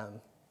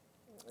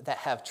that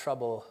have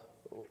trouble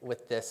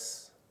with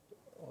this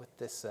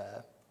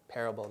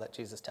parable that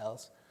Jesus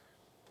tells.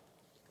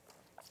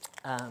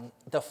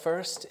 The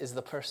first is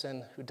the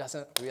person who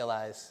doesn't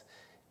realize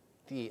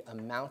the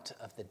amount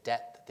of the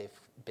debt that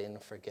they've been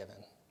forgiven.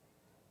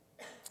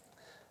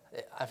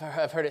 I've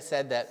heard it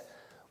said that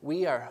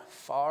we are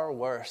far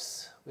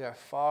worse, we are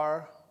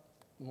far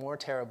more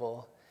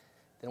terrible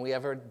than we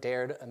ever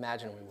dared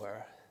imagine we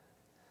were.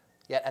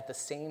 Yet at the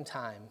same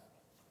time,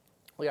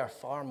 we are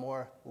far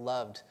more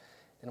loved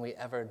than we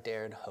ever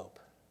dared hope.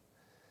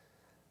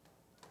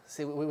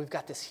 See, we've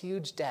got this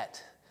huge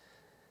debt.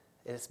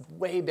 It's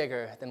way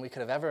bigger than we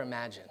could have ever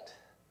imagined.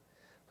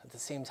 But at the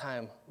same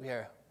time, we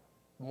are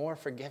more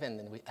forgiven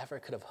than we ever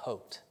could have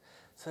hoped.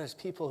 So there's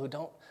people who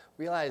don't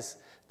realize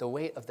the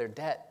weight of their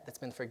debt that's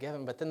been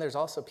forgiven, but then there's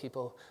also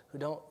people who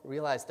don't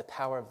realize the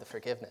power of the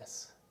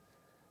forgiveness.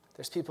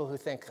 There's people who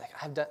think,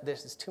 like,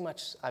 there's too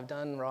much I've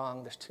done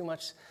wrong, there's too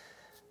much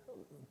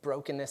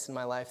brokenness in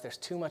my life, there's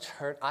too much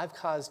hurt, I've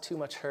caused too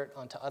much hurt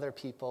onto other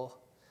people.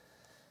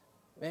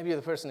 Maybe you're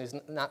the person who's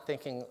not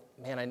thinking,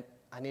 man,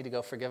 I need to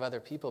go forgive other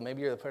people.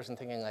 Maybe you're the person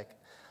thinking, like,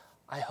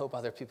 I hope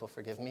other people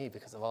forgive me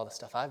because of all the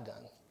stuff I've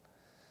done.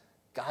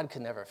 God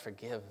could never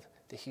forgive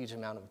the huge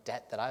amount of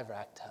debt that I've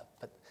racked up,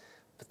 but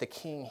the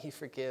King, he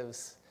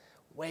forgives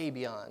way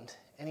beyond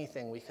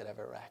anything we could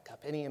ever rack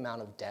up, any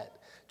amount of debt,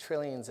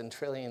 trillions and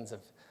trillions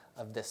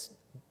of this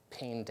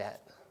pain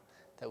debt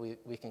that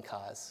we can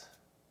cause.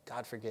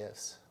 God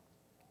forgives.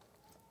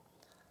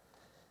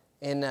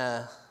 In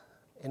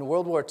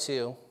World War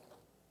II,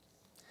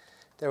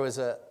 there was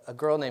a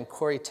girl named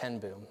Corrie ten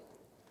Boom.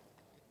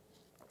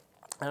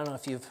 I don't know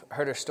if you've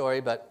heard her story,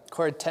 but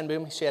Corrie ten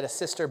Boom, she had a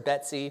sister,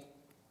 Betsy,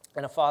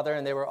 and a father,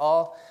 and they were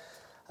all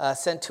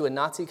sent to a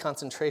Nazi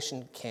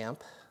concentration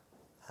camp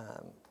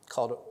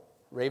called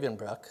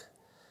Ravensbrück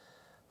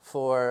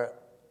for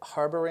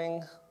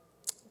harboring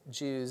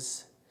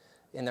Jews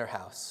in their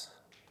house.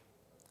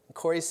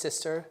 Corrie's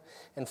sister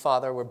and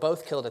father were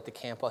both killed at the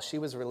camp while she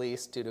was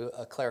released due to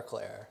a clerical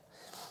error.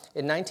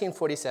 In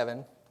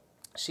 1947,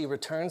 she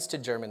returns to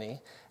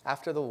Germany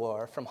after the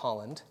war from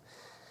Holland,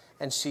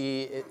 and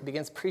she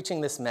begins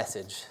preaching this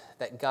message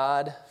that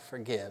God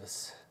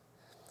forgives.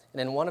 And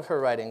in one of her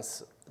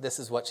writings, this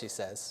is what she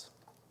says.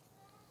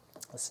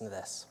 Listen to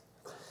this.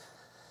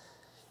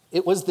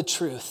 It was the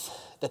truth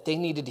that they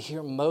needed to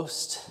hear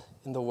most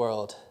in the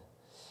world,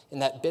 in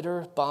that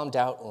bitter,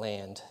 bombed-out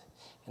land,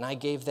 and I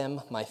gave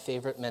them my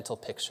favorite mental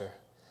picture.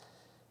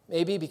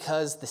 Maybe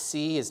because the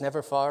sea is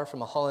never far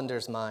from a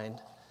Hollander's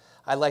mind,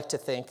 I like to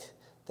think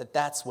that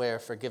that's where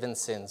forgiven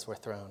sins were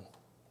thrown.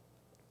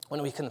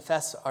 When we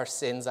confess our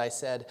sins, I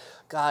said,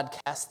 God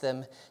cast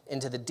them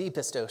into the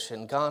deepest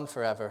ocean, gone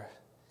forever.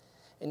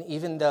 And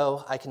even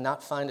though I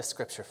cannot find a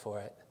scripture for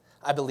it,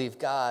 I believe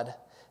God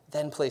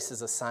then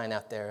places a sign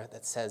out there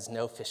that says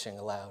no fishing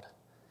allowed.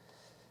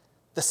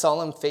 The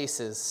solemn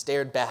faces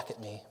stared back at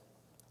me,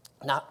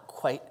 not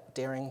quite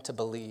daring to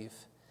believe,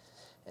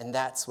 and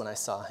that's when I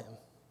saw him,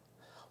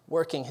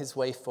 working his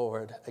way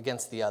forward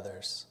against the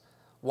others.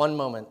 One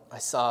moment, I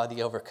saw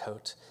the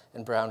overcoat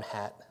and brown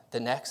hat. The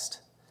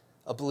next,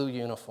 a blue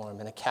uniform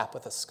and a cap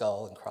with a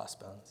skull and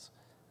crossbones.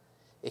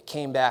 It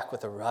came back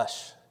with a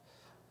rush.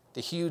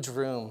 The huge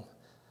room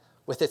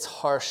with its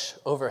harsh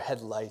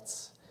overhead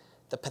lights,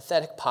 the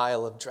pathetic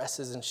pile of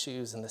dresses and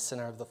shoes in the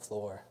center of the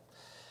floor,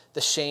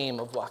 the shame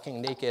of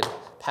walking naked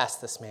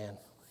past this man.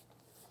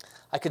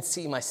 I could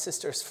see my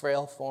sister's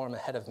frail form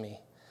ahead of me,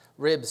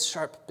 ribs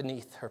sharp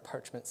beneath her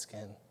parchment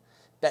skin.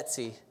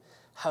 Betsy,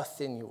 how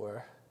thin you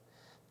were.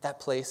 That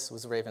place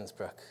was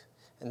Ravensbrück,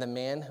 and the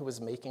man who was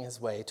making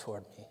his way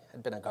toward me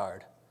had been a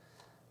guard,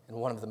 and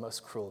one of the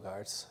most cruel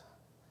guards.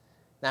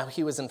 Now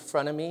he was in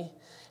front of me,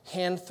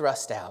 hand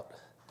thrust out.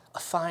 A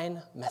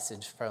fine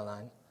message,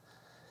 Fräulein.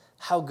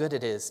 How good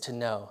it is to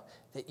know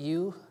that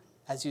you,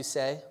 as you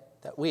say,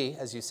 that we,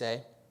 as you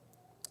say,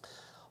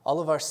 all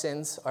of our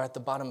sins are at the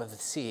bottom of the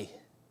sea.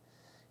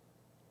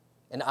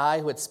 And I,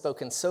 who had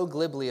spoken so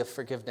glibly of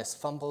forgiveness,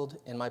 fumbled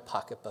in my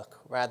pocketbook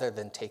rather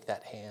than take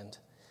that hand.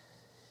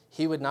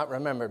 He would not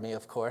remember me,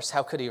 of course.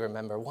 How could he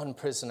remember one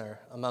prisoner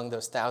among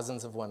those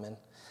thousands of women?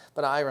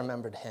 But I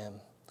remembered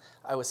him.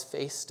 I was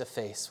face to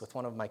face with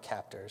one of my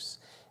captors,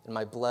 and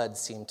my blood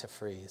seemed to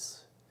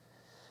freeze.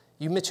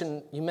 You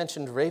mentioned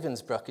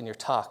Ravensbrück in your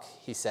talk,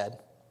 he said.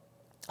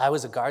 I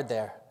was a guard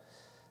there.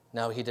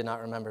 No, he did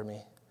not remember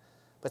me.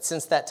 But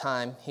since that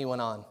time, he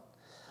went on,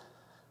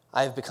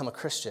 I have become a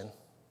Christian.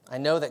 I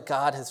know that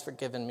God has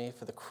forgiven me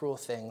for the cruel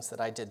things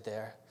that I did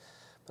there,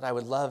 but I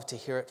would love to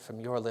hear it from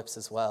your lips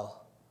as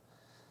well.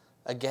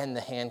 Again,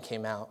 the hand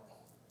came out.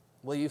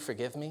 Will you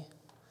forgive me?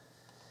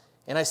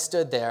 And I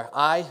stood there,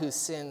 I whose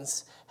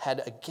sins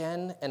had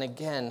again and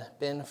again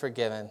been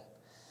forgiven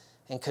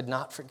and could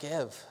not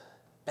forgive.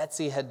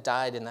 Betsy had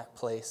died in that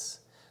place.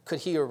 Could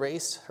he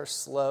erase her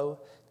slow,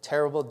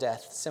 terrible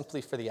death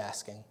simply for the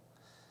asking?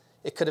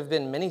 It could have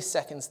been many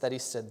seconds that he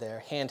stood there,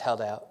 hand held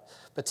out,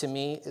 but to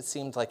me it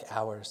seemed like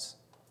hours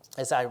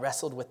as I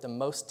wrestled with the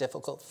most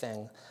difficult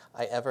thing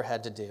I ever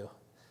had to do.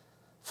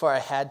 For I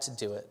had to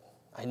do it.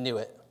 I knew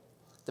it.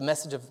 The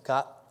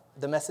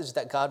message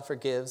that God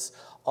forgives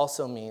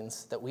also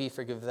means that we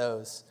forgive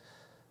those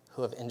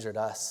who have injured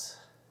us.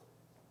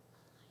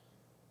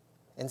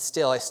 And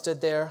still, I stood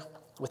there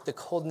with the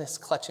coldness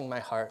clutching my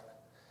heart.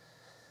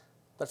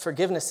 But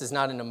forgiveness is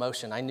not an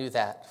emotion. I knew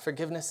that.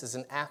 Forgiveness is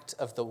an act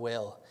of the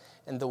will,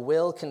 and the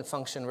will can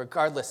function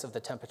regardless of the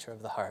temperature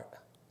of the heart.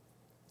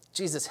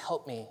 Jesus,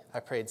 help me, I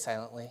prayed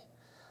silently.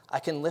 I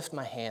can lift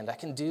my hand. I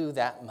can do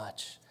that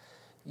much.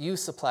 You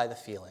supply the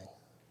feeling.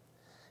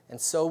 And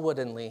so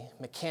woodenly,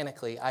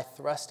 mechanically, I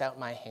thrust out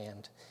my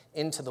hand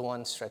into the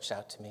one stretched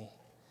out to me.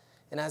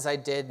 And as I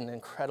did, an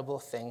incredible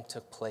thing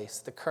took place.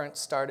 The current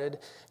started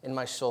in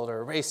my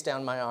shoulder, raced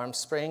down my arm,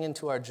 sprang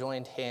into our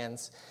joined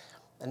hands,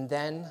 and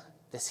then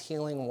this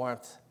healing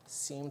warmth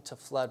seemed to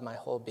flood my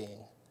whole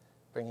being,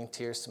 bringing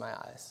tears to my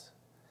eyes.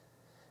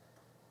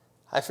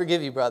 "I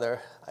forgive you,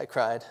 brother," I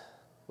cried,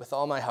 with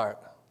all my heart.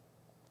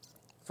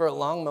 For a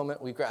long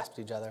moment, we grasped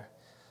each other.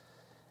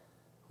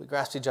 We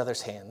grasped each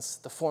other's hands,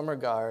 the former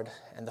guard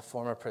and the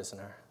former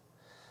prisoner.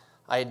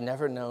 I had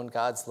never known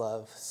God's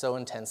love so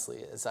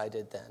intensely as I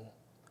did then.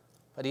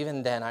 But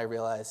even then, I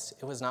realized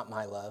it was not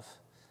my love.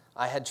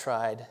 I had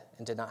tried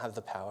and did not have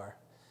the power.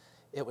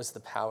 It was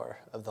the power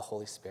of the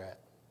Holy Spirit.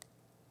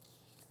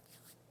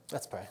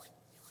 Let's pray.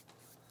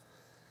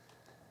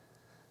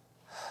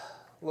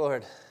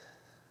 Lord,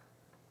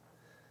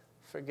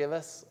 forgive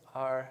us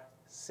our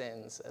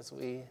sins as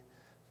we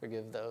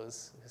forgive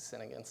those who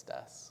sin against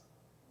us.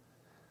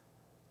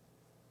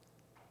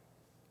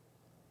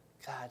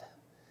 God,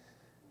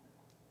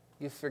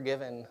 you've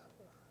forgiven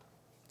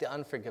the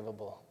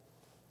unforgivable.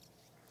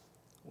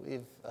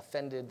 We've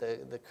offended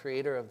the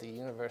creator of the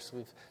universe.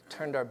 We've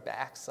turned our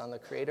backs on the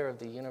creator of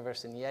the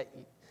universe, and yet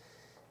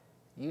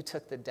you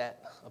took the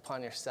debt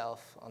upon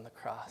yourself on the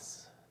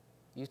cross.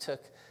 You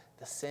took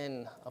the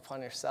sin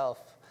upon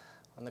yourself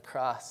on the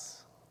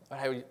cross.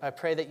 I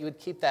pray that you would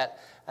keep that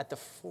at the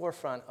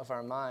forefront of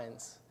our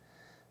minds,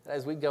 that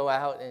as we go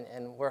out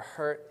and we're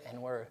hurt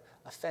and we're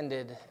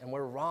offended and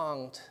we're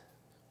wronged,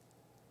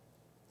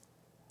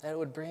 that it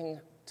would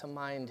bring to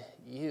mind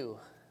you,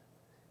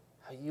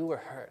 how you were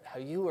hurt, how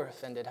you were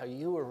offended, how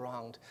you were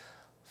wronged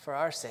for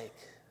our sake.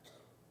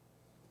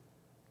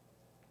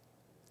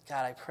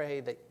 God, I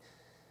pray that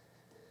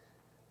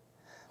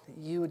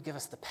you would give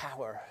us the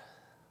power,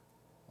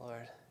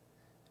 Lord.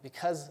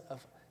 Because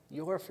of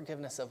your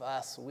forgiveness of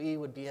us, we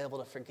would be able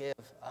to forgive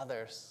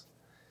others.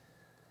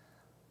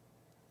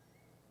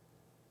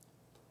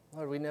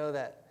 Lord, we know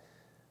that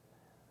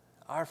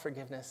our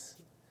forgiveness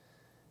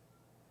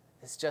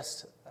is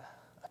just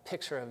a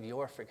picture of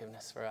your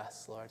forgiveness for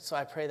us, Lord. So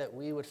I pray that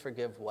we would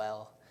forgive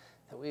well,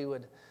 that we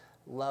would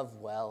love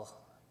well,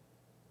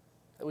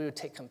 that we would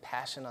take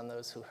compassion on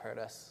those who hurt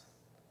us,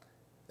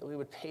 that we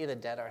would pay the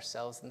debt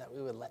ourselves, and that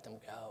we would let them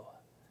go.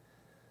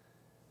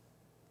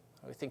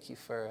 We thank you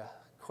for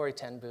Corrie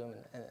ten Boom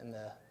and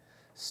the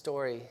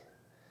story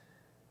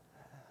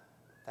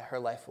that her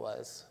life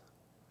was.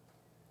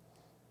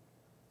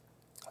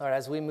 Lord,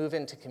 as we move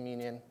into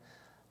communion,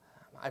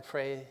 I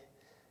pray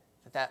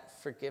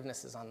that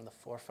forgiveness is on the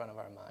forefront of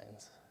our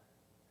minds.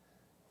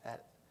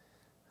 That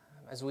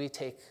as we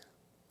take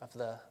of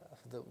the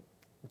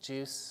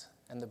juice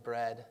and the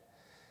bread,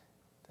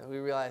 that we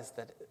realize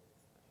that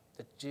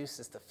the juice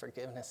is the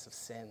forgiveness of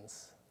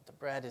sins. The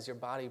bread is your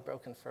body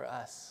broken for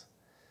us,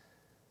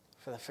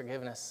 for the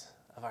forgiveness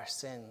of our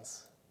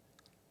sins.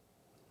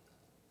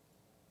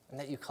 And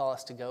that you call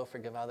us to go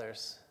forgive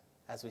others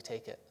as we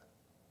take it.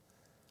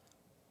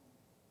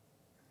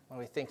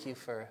 Lord, we thank you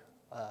for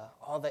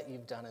all that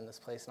you've done in this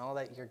place and all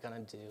that you're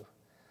going to do.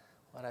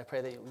 Lord, I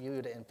pray that you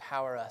would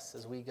empower us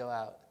as we go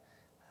out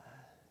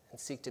and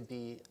seek to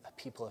be a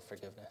people of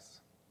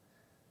forgiveness.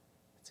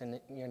 It's in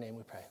your name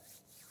we pray.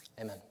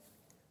 Amen.